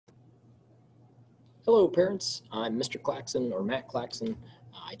Hello parents, I'm Mr. Claxon or Matt Claxon.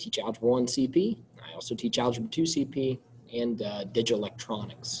 I teach Algebra 1 CP. I also teach Algebra 2 CP and Digital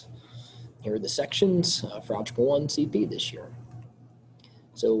Electronics. Here are the sections for Algebra 1 CP this year.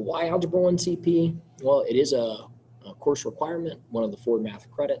 So why Algebra 1 CP? Well, it is a course requirement, one of the 4 math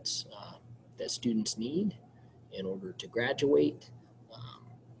credits that students need in order to graduate.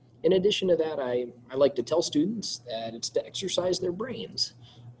 In addition to that, I like to tell students that it's to exercise their brains,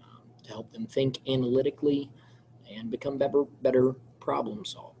 to help them think analytically and become better problem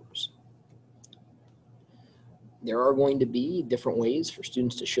solvers. There are going to be different ways for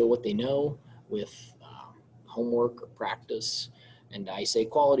students to show what they know with homework or practice. And I say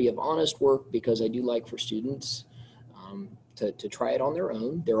quality of honest work because I do like for students to try it on their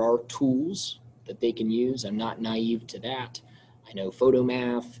own. There are tools that they can use. I'm not naive to that. I know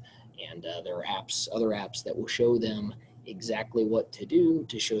PhotoMath, and there are other apps that will show them exactly what to do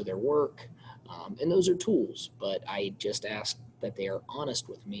to show their work. And those are tools, but I just ask that they are honest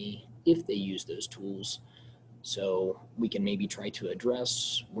with me if they use those tools, so we can maybe try to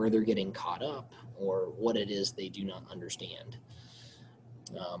address where they're getting caught up or what it is they do not understand.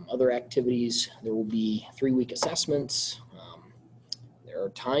 Other activities, there will be 3-week assessments. There are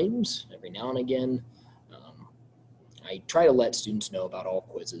times every now and again. I try to let students know about all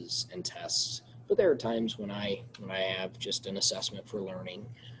quizzes and tests, but there are times when I have just an assessment for learning.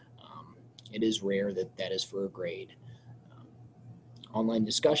 It is rare that that is for a grade. Online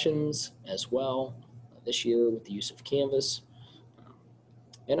discussions as well this year with the use of Canvas,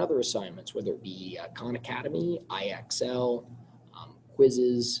 and other assignments, whether it be Khan Academy, IXL,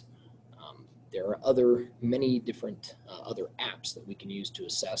 quizzes. There are many different other apps that we can use to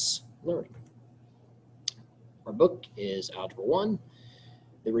assess learning. Our book is Algebra 1.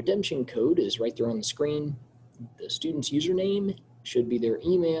 The redemption code is right there on the screen. The student's username should be their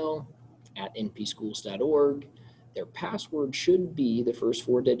email at npschools.org. Their password should be the first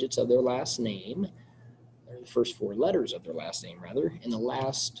 4 digits of their last name, or the first 4 letters of their last name, rather, and the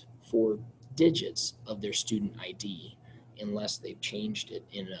last 4 digits of their student ID, unless they've changed it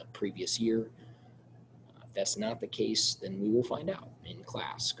in a previous year. If that's not the case, then we will find out in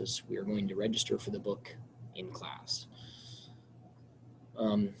class, because we are going to register for the book in class.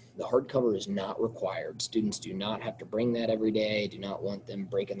 The hardcover is not required. Students do not have to bring that every day. I do not want them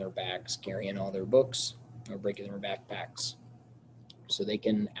breaking their backs, carrying all their books, or breaking their backpacks. So they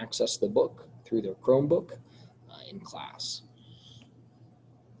can access the book through their Chromebook in class.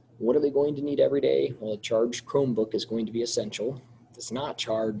 What are they going to need every day? Well, a charged Chromebook is going to be essential. If it's not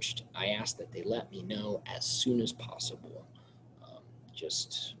charged, I ask that they let me know as soon as possible.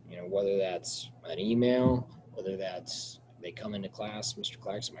 Just, whether that's an email, whether that's they come into class, Mr.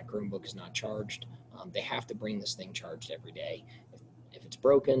 Claxon, my Chromebook is not charged. They have to bring this thing charged every day. If it's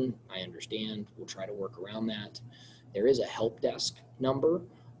broken, I understand. We'll try to work around that. There is a help desk number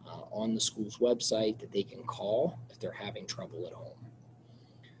on the school's website that they can call if they're having trouble at home.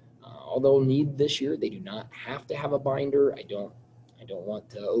 Although need this year, they do not have to have a binder. I don't want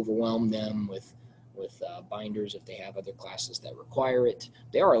to overwhelm them with binders if they have other classes that require it.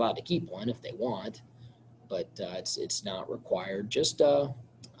 They are allowed to keep one if they want, but it's not required. Just a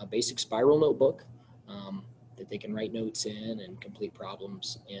basic spiral notebook that they can write notes in and complete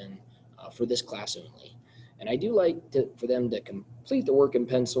problems in for this class only. And I do like for them to complete the work in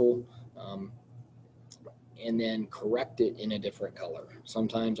pencil and then correct it in a different color.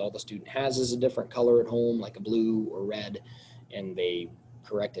 Sometimes all the student has is a different color at home, like a blue or red, and they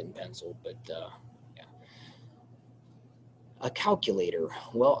correct it in pencil, but yeah. A calculator.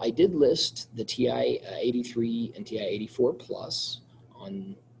 Well, I did list the TI 83 and TI 84 plus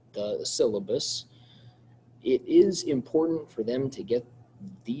on the syllabus. It is important for them to get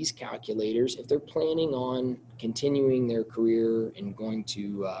these calculators if they're planning on continuing their career and going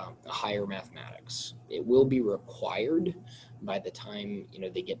to a higher mathematics. It will be required by the time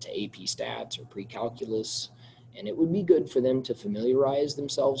they get to AP Stats or pre-calculus, and it would be good for them to familiarize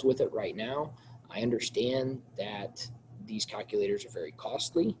themselves with it right now. I understand that these calculators are very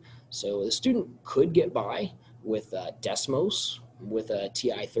costly, so the student could get by with Desmos, with a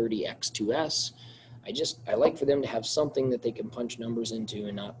TI 30 X2S. I like for them to have something that they can punch numbers into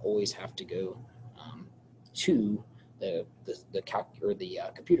and not always have to go to the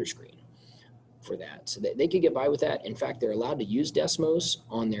computer screen for that. So they could get by with that. In fact, they're allowed to use Desmos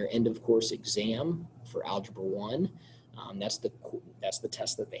on their end of course exam for Algebra 1. That's the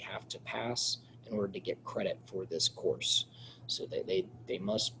test that they have to pass in order to get credit for this course. So they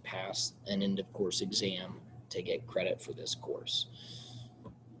must pass an end of course exam to get credit for this course.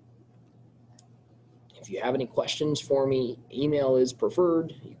 If you have any questions for me, email is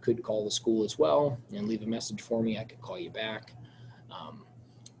preferred. You could call the school as well and leave a message for me. I could call you back.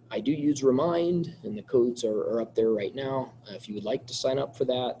 I do use Remind, and the codes are up there right now. If you would like to sign up for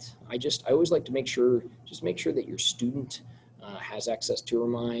that, I always like to make sure that your student has access to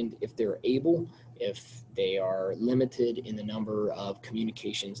Remind if they're able. If they are limited in the number of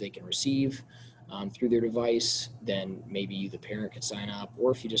communications they can receive through their device, then maybe you, the parent, could sign up.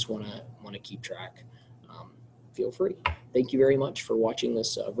 Or if you just want to keep track, feel free. Thank you very much for watching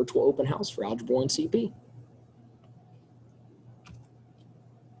this virtual open house for Algebra 1 CP.